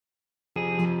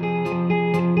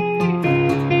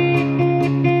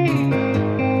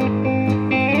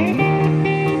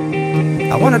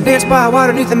wanna dance by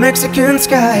water beneath the Mexican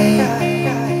sky,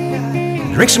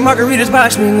 drink some margaritas by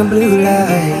swinging blue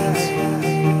lights,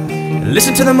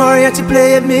 listen to the mariachi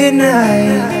play at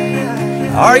midnight.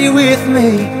 Are you with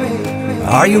me?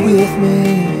 Are you with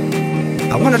me?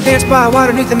 I wanna dance by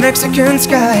water beneath the Mexican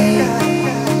sky,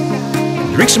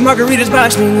 drink some margaritas by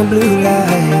swinging blue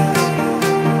lights,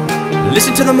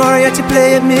 listen to the mariachi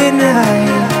play at midnight.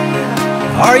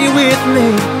 Are you with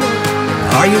me?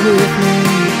 Are you with me?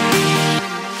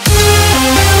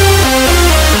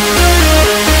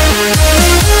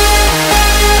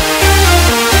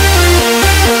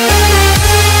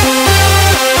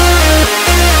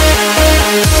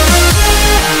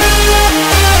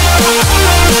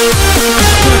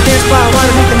 Dance by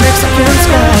water beneath the Mexican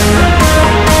sky,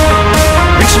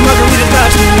 drink some margaritas by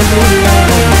swinging blue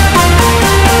lights,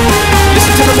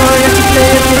 listen to the mariachi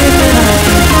play at midnight.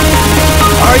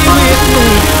 Are you with me?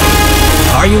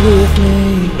 Are you with me?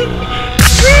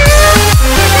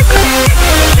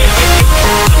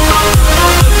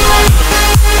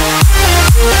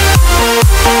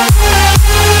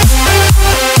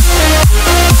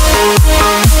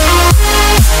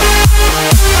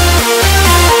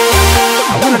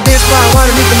 I wanna dance by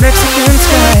water beneath the Mexican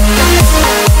sky,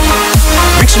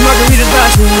 drink some margaritas by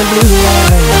swinging blue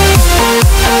lights,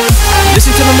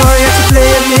 listen to the mariachi play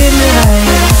at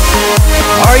midnight.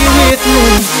 Are you with me?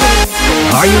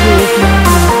 Are you with me?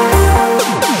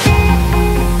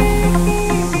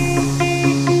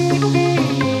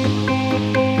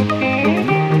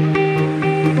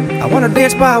 I wanna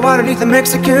dance by water beneath the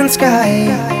Mexican sky,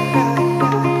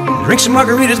 drink some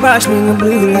margaritas by swinging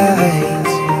blue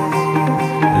lights,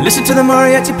 listen to the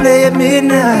mariachi play at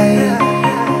midnight.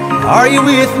 Are you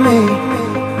with me?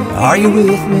 Are you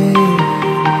with me?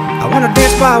 I wanna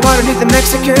dance by water beneath the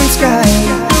Mexican sky,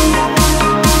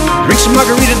 drink some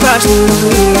margaritas by swinging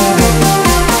blue lights,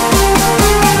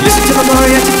 listen to the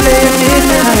mariachi play at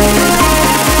midnight.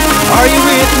 Are you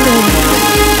with me?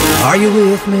 Are you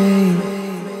with me?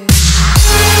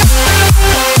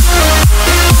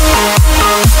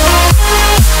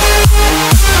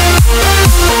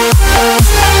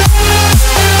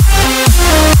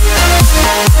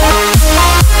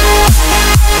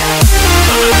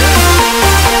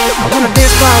 I wanna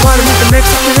dance by water beneath the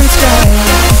Mexican sky,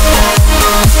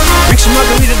 drink some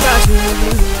margaritas by swinging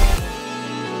blue lights.